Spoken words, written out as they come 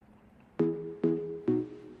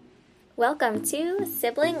Welcome to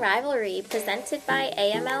Sibling Rivalry, presented by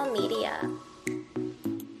AML Media.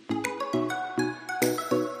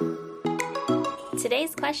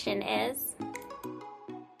 Today's question is,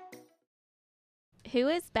 who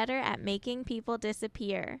is better at making people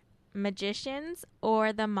disappear, magicians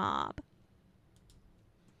or the mob?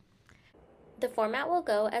 the format will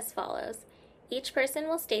go as follows. Each person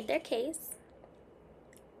will state their case.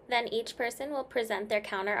 Then each person will present their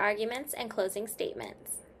counter-arguments and closing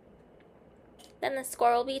statements. Then the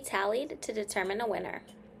score will be tallied to determine a winner.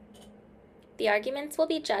 The arguments will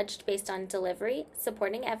be judged based on delivery,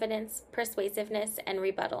 supporting evidence, persuasiveness, and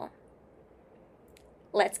rebuttal.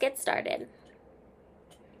 Let's get started.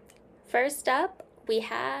 First up, we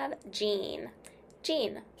have Gene.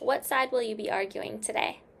 Gene, what side will you be arguing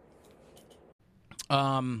today?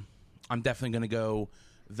 I'm definitely going to go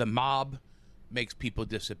the mob makes people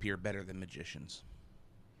disappear better than magicians.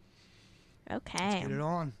 Okay. Get it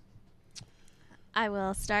on. I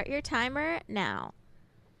will start your timer now.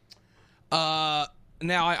 Now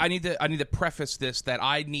I need to preface this that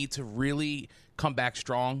I need to really come back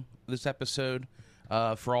strong this episode.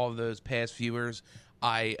 For all of those past viewers,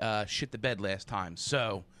 I shit the bed last time.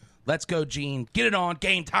 So let's go, Gene. Get it on.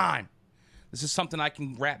 Game time. This is something I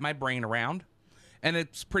can wrap my brain around. And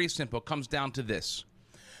it's pretty simple. It comes down to this.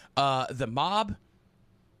 The mob,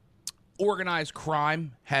 organized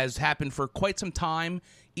crime, has happened for quite some time,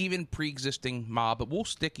 even pre-existing mob. But we'll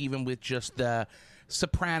stick even with just the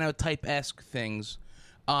Soprano-type-esque things.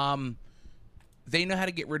 They know how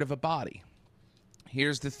to get rid of a body.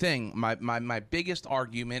 Here's the thing. My biggest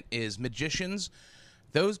argument is magicians,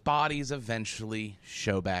 those bodies eventually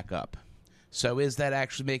show back up. So is that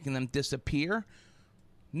actually making them disappear?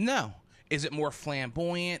 No. Is it more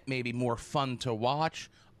flamboyant, maybe more fun to watch?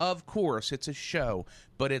 Of course, it's a show,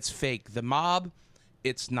 but it's fake. The mob,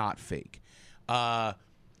 it's not fake.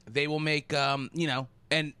 They will make,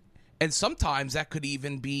 and sometimes that could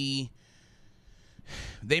even be,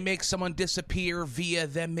 they make someone disappear via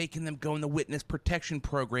them making them go in the witness protection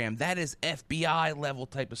program. That is FBI level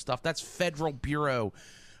type of stuff. That's Federal Bureau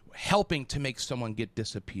helping to make someone get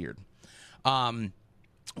disappeared.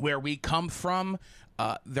 Where we come from,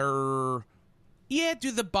 do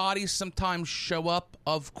the bodies sometimes show up?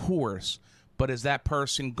 Of course. But is that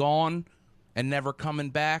person gone and never coming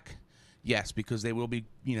back? Yes, because they will be,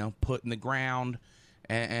 put in the ground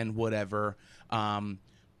and whatever.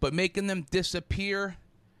 But making them disappear,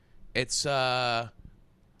 it's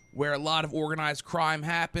where a lot of organized crime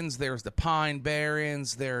happens. There's the Pine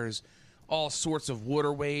Barrens. There's all sorts of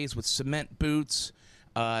waterways with cement boots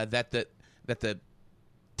that the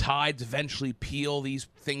tides eventually peel these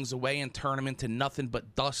things away and turn them into nothing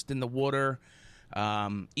but dust in the water.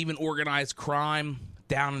 Even organized crime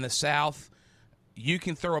down in the South, you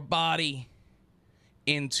can throw a body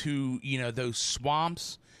into those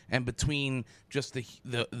swamps, and between just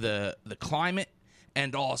the climate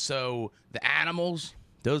and also the animals,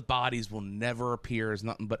 those bodies will never appear as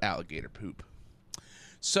nothing but alligator poop.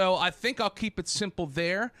 So I think I'll keep it simple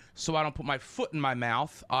there, so I don't put my foot in my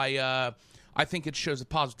mouth. I think it shows a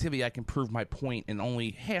positivity I can prove my point in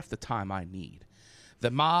only half the time I need.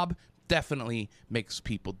 The mob definitely makes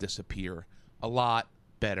people disappear a lot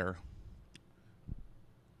better,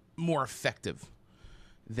 more effective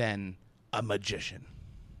than a magician.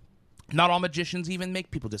 Not all magicians even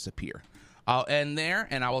make people disappear. I'll end there,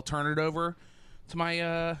 and I will turn it over to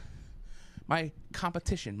my my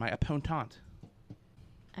competition, my opponent.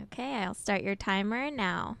 Okay, I'll start your timer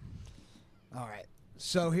now. All right.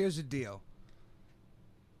 So here's the deal.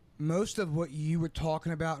 Most of what you were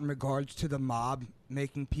talking about in regards to the mob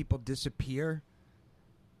making people disappear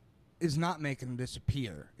is not making them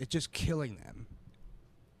disappear. It's just killing them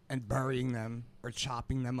and burying them or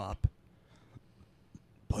chopping them up,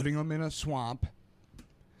 putting them in a swamp.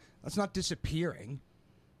 That's not disappearing.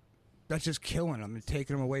 That's just killing them and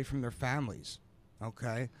taking them away from their families.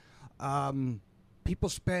 Okay? People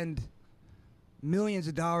spend millions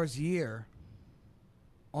of dollars a year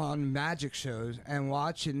on magic shows and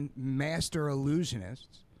watching master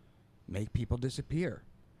illusionists make people disappear.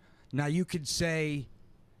 Now, you could say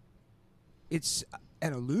it's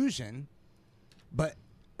an illusion, but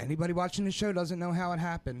anybody watching the show doesn't know how it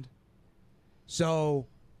happened. So,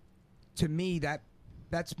 to me,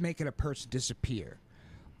 that's making a person disappear.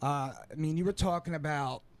 You were talking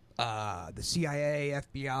about the CIA,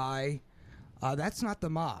 FBI. That's not the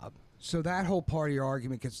mob. So that whole part of your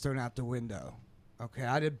argument gets thrown out the window. Okay,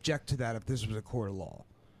 I'd object to that if this was a court of law.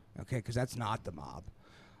 Okay, because that's not the mob.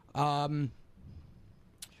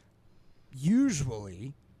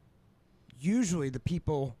 Usually the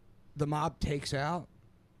people the mob takes out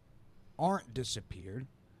aren't disappeared.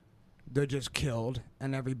 they're just killed,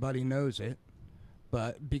 and everybody knows it.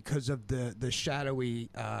 But because of the shadowy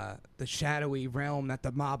realm that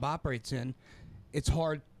the mob operates in, it's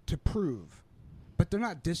hard to prove. But they're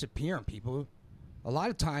not disappearing people. A lot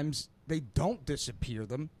of times they don't disappear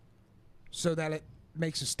them, so that it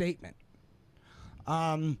makes a statement.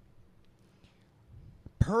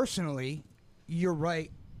 Personally, you're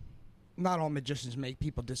right. Not all magicians make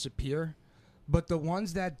people disappear, but the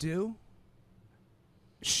ones that do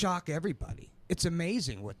shock everybody. It's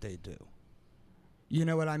amazing what they do. You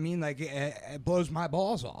know what I mean? Like, it blows my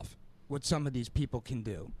balls off what some of these people can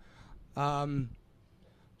do.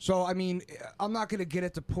 So, I mean, I'm not going to get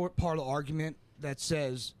at the part of the argument that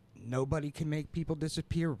says nobody can make people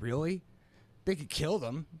disappear, really. They could kill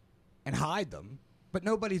them and hide them, but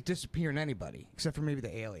nobody's disappearing anybody, except for maybe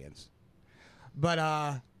the aliens.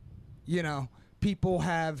 But, you know, people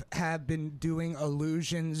have been doing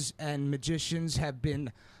illusions, and magicians has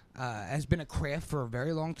been a craft for a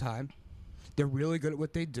very long time. They're really good at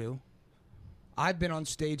what they do. I've been on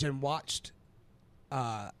stage and watched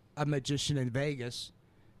a magician in Vegas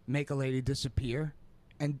make a lady disappear,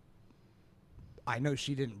 and I know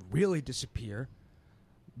she didn't really disappear,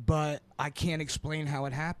 but I can't explain how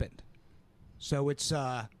it happened. So it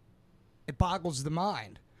boggles the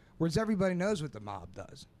mind. Whereas everybody knows what the mob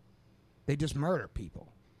does. They just murder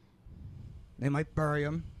people. They might bury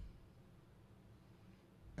them.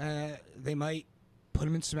 They might put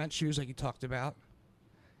them in cement shoes like you talked about.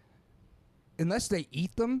 Unless they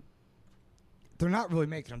eat them, they're not really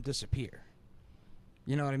making them disappear.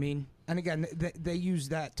 You know what I mean? And again, they use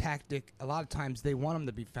that tactic. A lot of times they want them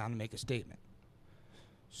to be found to make a statement.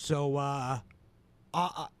 So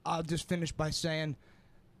I'll just finish by saying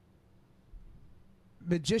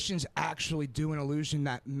magicians actually do an illusion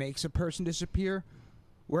that makes a person disappear,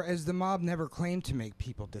 whereas the mob never claimed to make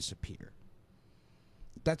people disappear.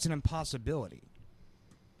 That's an impossibility.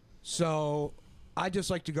 So I just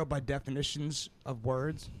like to go by definitions of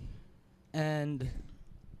words, and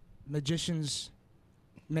magicians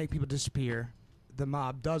make people disappear. The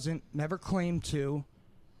mob doesn't, never claimed to,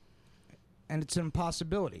 and it's an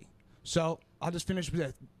impossibility. So I'll just finish with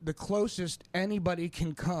this. The closest anybody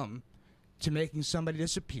can come to making somebody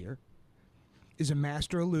disappear is a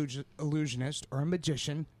master illusionist or a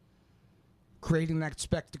magician creating that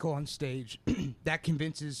spectacle on stage that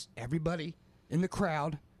convinces everybody in the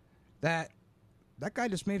crowd that guy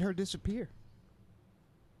just made her disappear.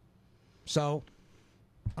 So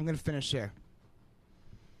I'm going to finish there.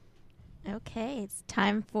 Okay, it's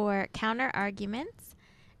time for counter arguments.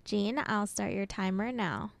 Gene, I'll start your timer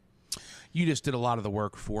now. You just did a lot of the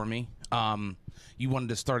work for me. You wanted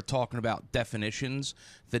to start talking about definitions.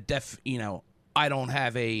 I don't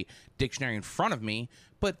have a dictionary in front of me,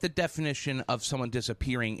 but the definition of someone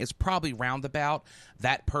disappearing is probably roundabout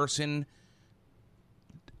that person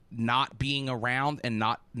not being around and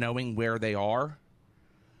not knowing where they are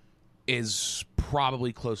is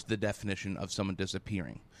probably close to the definition of someone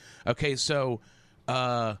disappearing. Okay, so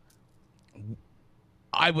I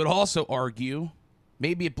would also argue,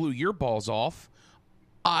 maybe it blew your balls off,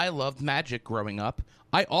 I loved magic growing up.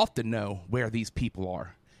 I often know where these people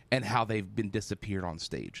are and how they've been disappeared on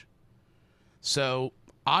stage. So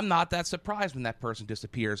I'm not that surprised when that person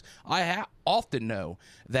disappears. I often know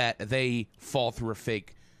that they fall through a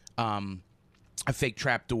fake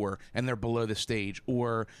trap door and they're below the stage,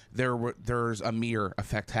 or there's a mirror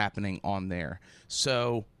effect happening on there.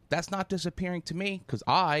 So that's not disappearing to me, because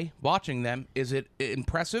watching them, is it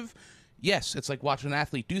impressive? Yes, it's like watching an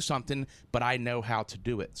athlete do something, but I know how to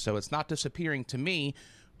do it. So it's not disappearing to me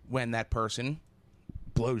when that person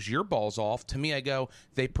blows your balls off. To me, I go,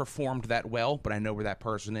 they performed that well, but I know where that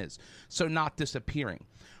person is. So not disappearing.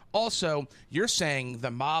 Also, you're saying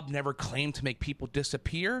the mob never claimed to make people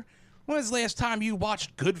disappear? When was the last time you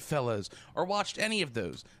watched Goodfellas or watched any of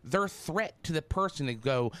those? Their threat to the person to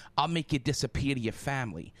go, I'll make you disappear to your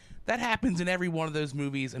family. That happens in every one of those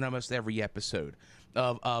movies and almost every episode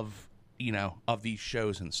of these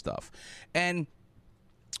shows and stuff. And,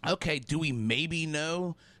 okay, do we maybe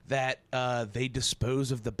know that they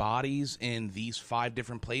dispose of the bodies in these 5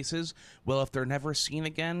 different places? Well, if they're never seen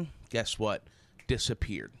again, guess what?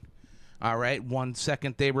 Disappeared. All right, 1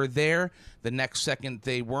 second they were there, the next second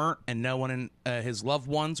they weren't, and no one in his loved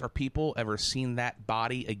ones or people ever seen that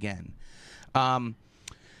body again. And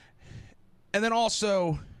then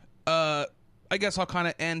also, I guess I'll kind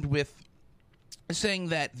of end with saying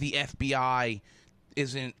that the FBI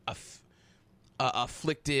isn't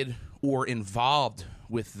afflicted or involved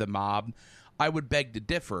with the mob. I would beg to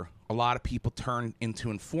differ. A lot of people turn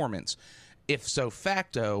into informants. If so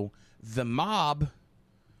facto, the mob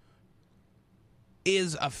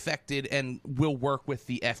is affected and will work with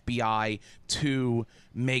the FBI to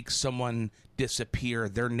make someone disappear.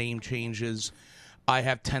 Their name changes. I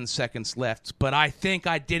have 10 seconds left, but I think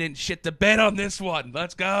I didn't shit the bed on this one.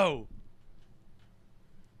 Let's go.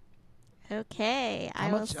 Okay.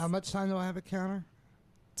 How much time do I have a counter?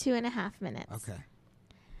 2.5 minutes. Okay.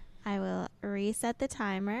 I will reset the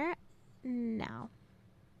timer now.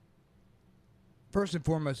 First and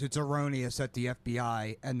foremost, it's erroneous that the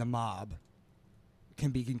FBI and the mob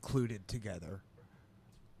can be concluded together.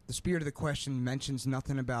 The spirit of the question mentions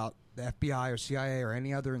nothing about the FBI or CIA or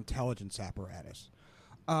any other intelligence apparatus.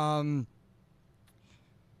 Where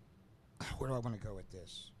do I want to go with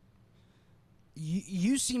this?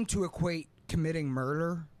 You seem to equate committing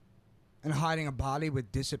murder and hiding a body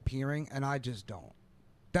with disappearing, and I just don't.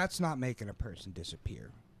 That's not making a person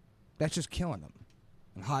disappear. That's just killing them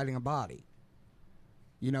and hiding a body.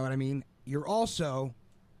 You know what I mean? You're also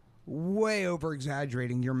way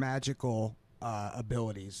over-exaggerating your magical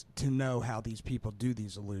abilities to know how these people do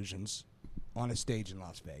these illusions on a stage in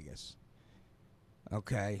Las Vegas.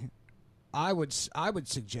 Okay? I would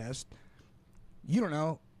suggest you don't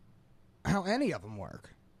know how any of them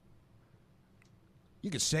work.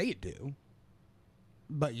 You could say you do,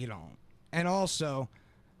 but you don't. And also,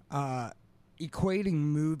 equating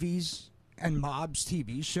movies and mobs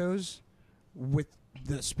TV shows with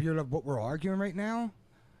the spirit of what we're arguing right now,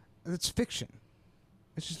 it's fiction.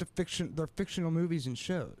 It's just a fiction. They're fictional movies and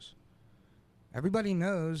shows. Everybody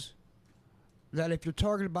knows that if you're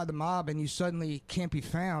targeted by the mob and you suddenly can't be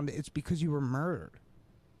found, it's because you were murdered,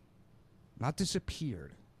 not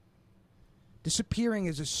disappeared. Disappearing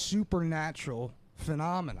is a supernatural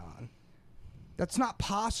phenomenon that's not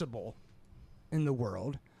possible in the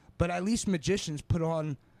world, but at least magicians put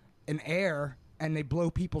on an air and they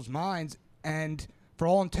blow people's minds, and for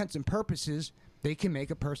all intents and purposes, they can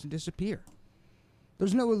make a person disappear.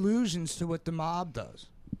 There's no illusions to what the mob does.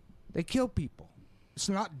 They kill people. It's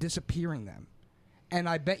not disappearing them. And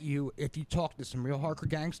I bet you, if you talk to some real hardcore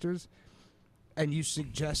gangsters and you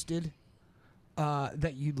suggested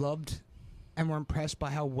that you loved and were impressed by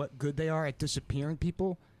what good they are at disappearing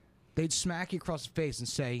people, they'd smack you across the face and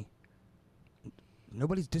say,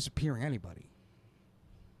 nobody's disappearing anybody.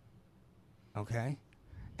 Okay?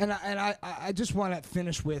 And I just want to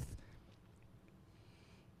finish with,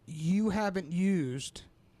 you haven't used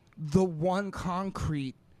the one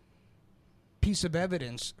concrete piece of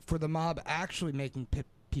evidence for the mob actually making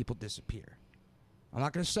people disappear. I'm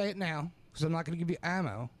not going to say it now because I'm not going to give you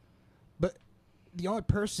ammo, but the only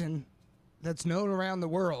person that's known around the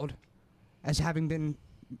world as having been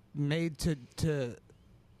made to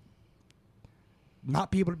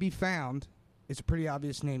not be able to be found is a pretty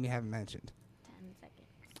obvious name you haven't mentioned. 10 seconds.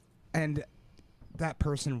 And that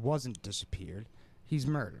person wasn't disappeared. He's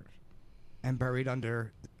murdered and buried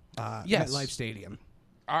under Yes. MetLife Stadium.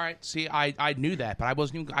 All right. See, I knew that, but I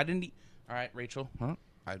wasn't even. I didn't. All right, Rachel. Huh?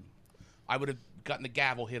 I would have gotten the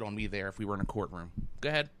gavel hit on me there if we were in a courtroom. Go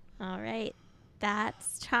ahead. All right.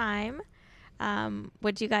 That's time.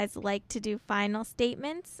 Would you guys like to do final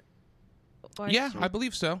statements? Or Yeah, should- I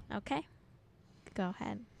believe so. Okay. Go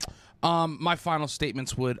ahead. My final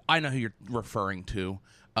statements would. I know who you're referring to,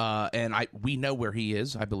 and we know where he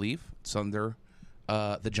is. I believe it's under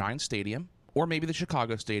the Giants Stadium, or maybe the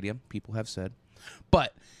Chicago Stadium. People have said,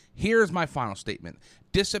 but here's my final statement: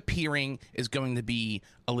 disappearing is going to be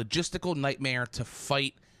a logistical nightmare to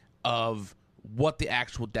fight of what the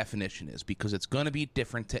actual definition is, because it's going to be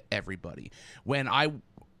different to everybody. When I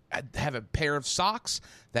have a pair of socks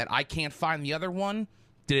that I can't find the other one,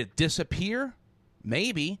 did it disappear?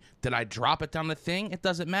 Maybe. Did I drop it down the thing? It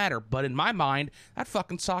doesn't matter. But in my mind, that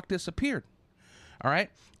fucking sock disappeared. All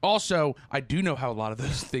right? Also, I do know how a lot of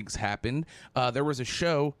those things happened. There was a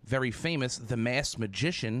show, very famous, The Masked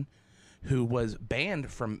Magician, who was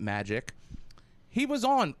banned from magic. He was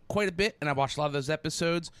on quite a bit, and I watched a lot of those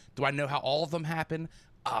episodes. Do I know how all of them happened?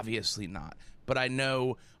 Obviously not. But I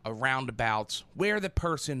know a roundabout where the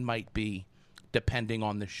person might be, depending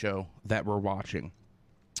on the show that we're watching.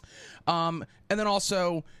 And then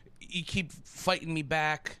also, you keep fighting me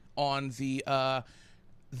back on the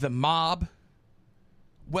mob.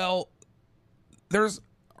 Well, there's,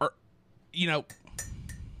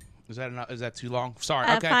 is that enough? Is that too long? Sorry.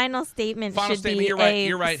 Okay. Final statement Final should statement, be you're right,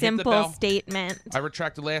 you're right. Hit the simple bell. statement. I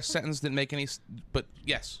retract the last sentence. Didn't make any. But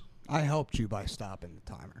yes, I helped you by stopping the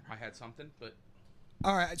timer. I had something. But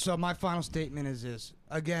All right, so my final statement is this.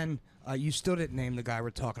 Again, you still didn't name the guy we're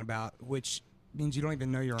talking about, which means you don't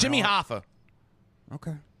even know your Jimmy Hoffa.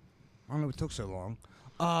 Okay. I don't know what took so long.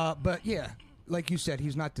 But yeah, like you said,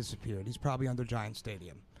 he's not disappeared. He's probably under Giant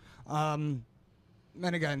Stadium. And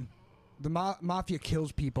again, the mafia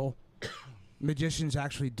kills people. Magicians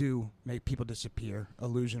actually do make people disappear,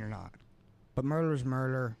 illusion or not. But murder is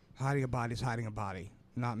murder. Hiding a body is hiding a body,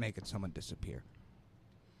 not making someone disappear.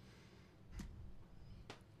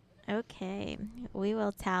 Okay, we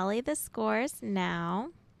will tally the scores now.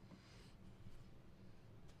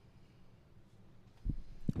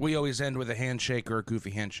 We always end with a handshake or a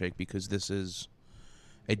goofy handshake because this is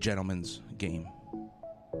a gentleman's game.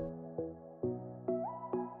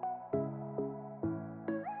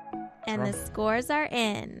 And the scores are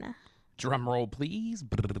in. Drum roll, please.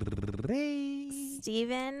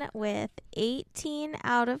 Steven with 18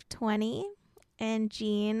 out of 20. And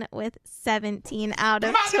Gene with 17 out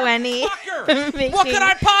of 20. Motherfucker! What could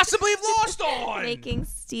I possibly have lost on? Making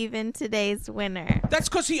Steven today's winner. That's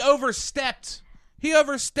because he overstepped. He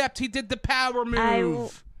overstepped. He did the power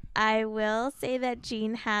move. I will say that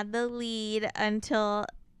Gene had the lead until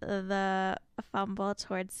the fumble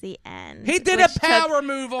towards the end. He did a power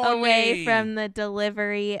move on away me. from the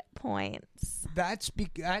delivery points. That's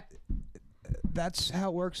how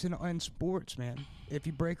it works in sports, man. If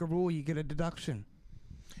you break a rule, you get a deduction.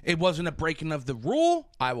 It wasn't a breaking of the rule.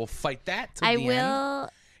 I will fight that till the end.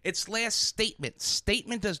 It's last statement.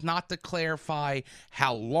 Statement does not to clarify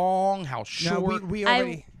how long, how short. No, we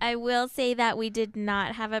already. I will say that we did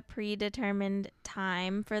not have a predetermined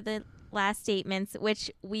time for the last statements, which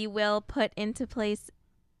we will put into place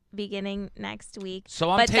beginning next week. So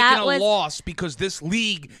I'm taking a loss because this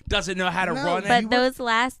league doesn't know how to run it. But those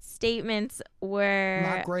last statements were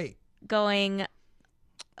not great. Going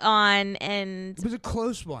on, and it was a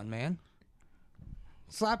close one, man.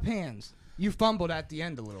 Slap hands. You fumbled at the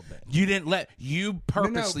end a little bit. You didn't let. You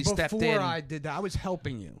purposely stepped in. Before I did that, I was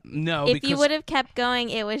helping you. No, if you would have kept going,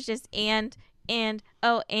 it was just and.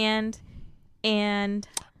 Oh,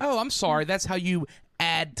 I'm sorry. That's how you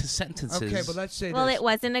add to sentences. Okay, but let's say well, this. it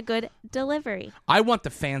wasn't a good delivery. I want the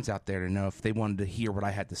fans out there to know if they wanted to hear what I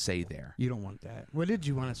had to say there. You don't want that. What did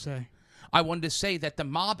you want to say? I wanted to say that the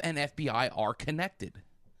mob and FBI are connected.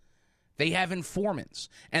 They have informants.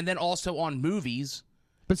 And then also on movies.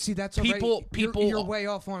 But see, that's people. You're way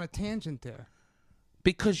off on a tangent there.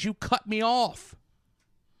 Because you cut me off.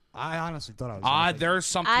 I honestly thought I was. There's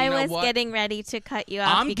something. I you know was what? getting ready to cut you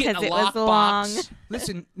off because it was long. Box.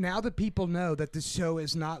 Listen, now that people know that this show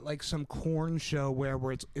is not like some corn show where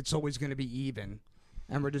it's always going to be even,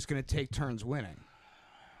 and we're just going to take turns winning.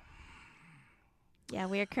 Yeah,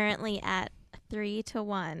 we're currently at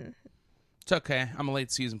 3-1. It's okay. I'm a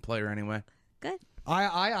late season player anyway. Good.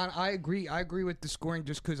 I agree. I agree with the scoring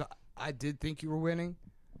just because I did think you were winning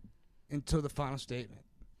until the final statement.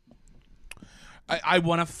 I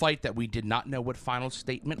want to fight that we did not know what final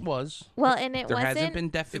statement was. Well, and there hasn't been a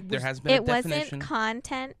definition. It wasn't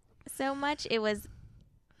content so much. It was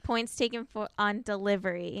points taken on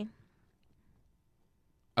delivery.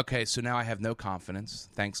 Okay, so now I have no confidence.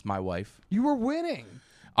 Thanks, my wife. You were winning.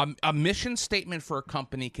 A mission statement for a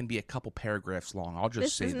company can be a couple paragraphs long. I'll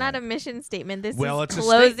just say that. This is not a mission statement. This is it's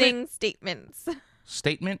closing statements.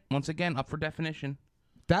 Statement, once again, up for definition.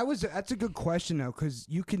 That's a good question though, because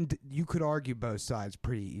you could argue both sides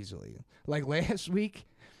pretty easily. Like last week,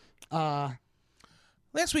 my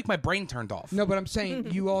brain turned off. No, but I'm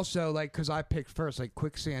saying you also because I picked first. Like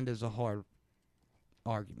quicksand is a hard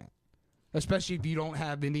argument, especially if you don't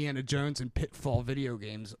have Indiana Jones and Pitfall video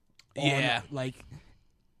games. Yeah,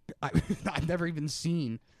 I've never even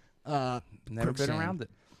seen. Never quicksand. been around it.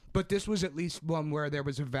 But this was at least one where there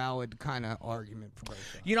was a valid kind of argument for both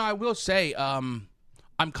sides. You know, I will say, I'm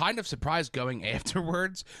kind of surprised going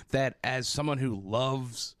afterwards that as someone who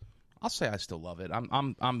loves, I'll say I still love it.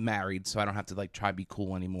 I'm married, so I don't have to try to be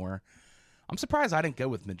cool anymore. I'm surprised I didn't go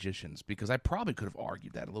with magicians because I probably could have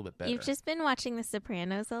argued that a little bit better. You've just been watching The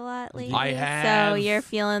Sopranos a lot lately. I have. So you're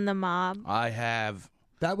feeling the mob. I have.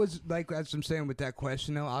 That was as I'm saying with that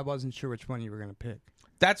question though, I wasn't sure which one you were going to pick.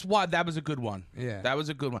 That's why that was a good one. Yeah, that was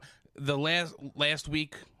a good one. The last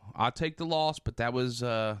week, I'll take the loss, but that was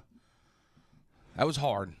hard.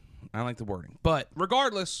 I don't like the wording, but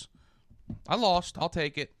regardless, I lost. I'll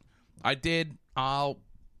take it. I did. I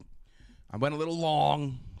went a little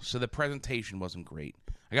long, so the presentation wasn't great.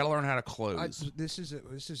 I got to learn how to close. This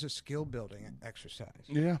is a skill building exercise.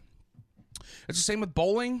 Yeah, it's the same with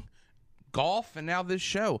bowling, golf, and now this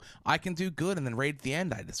show. I can do good, and then right at the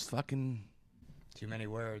end, I just fucking too many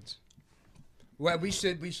words. Well, we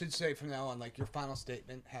should say from now on, your final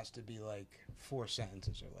statement has to be 4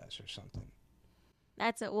 sentences or less or something.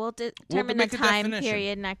 That's it. We'll determine the time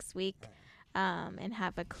period next week, and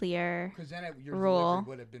have a clear because then your rule. Delivery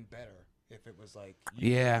would have been better if it was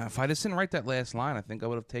yeah, if I just didn't write that last line, I think I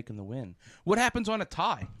would have taken the win. What happens on a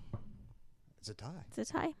tie? It's a tie. It's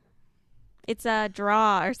a tie. It's a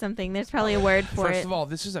draw or something. There's probably a word for it. First of all,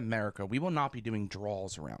 this is America. We will not be doing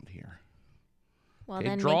draws around here. Well, Okay,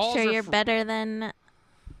 then make draws sure are you're for- better than...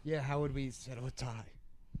 Yeah, how would we settle a tie?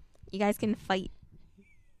 You guys can fight.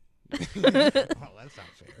 Well, that's not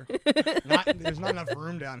fair. There's not enough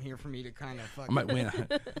room down here for me to kind of fucking... I might win.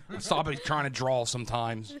 Stop trying to draw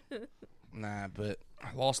sometimes. Nah, but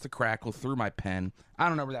I lost the crackle through my pen. I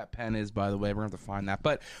don't know where that pen is, by the way. We're going to have to find that.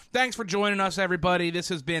 But thanks for joining us, everybody. This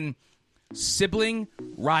has been Sibling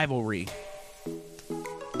Rivalry.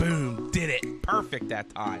 Boom. Did it. Perfect that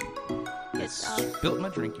time. Good job. Spilt my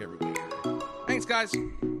drink everywhere. Thanks, guys.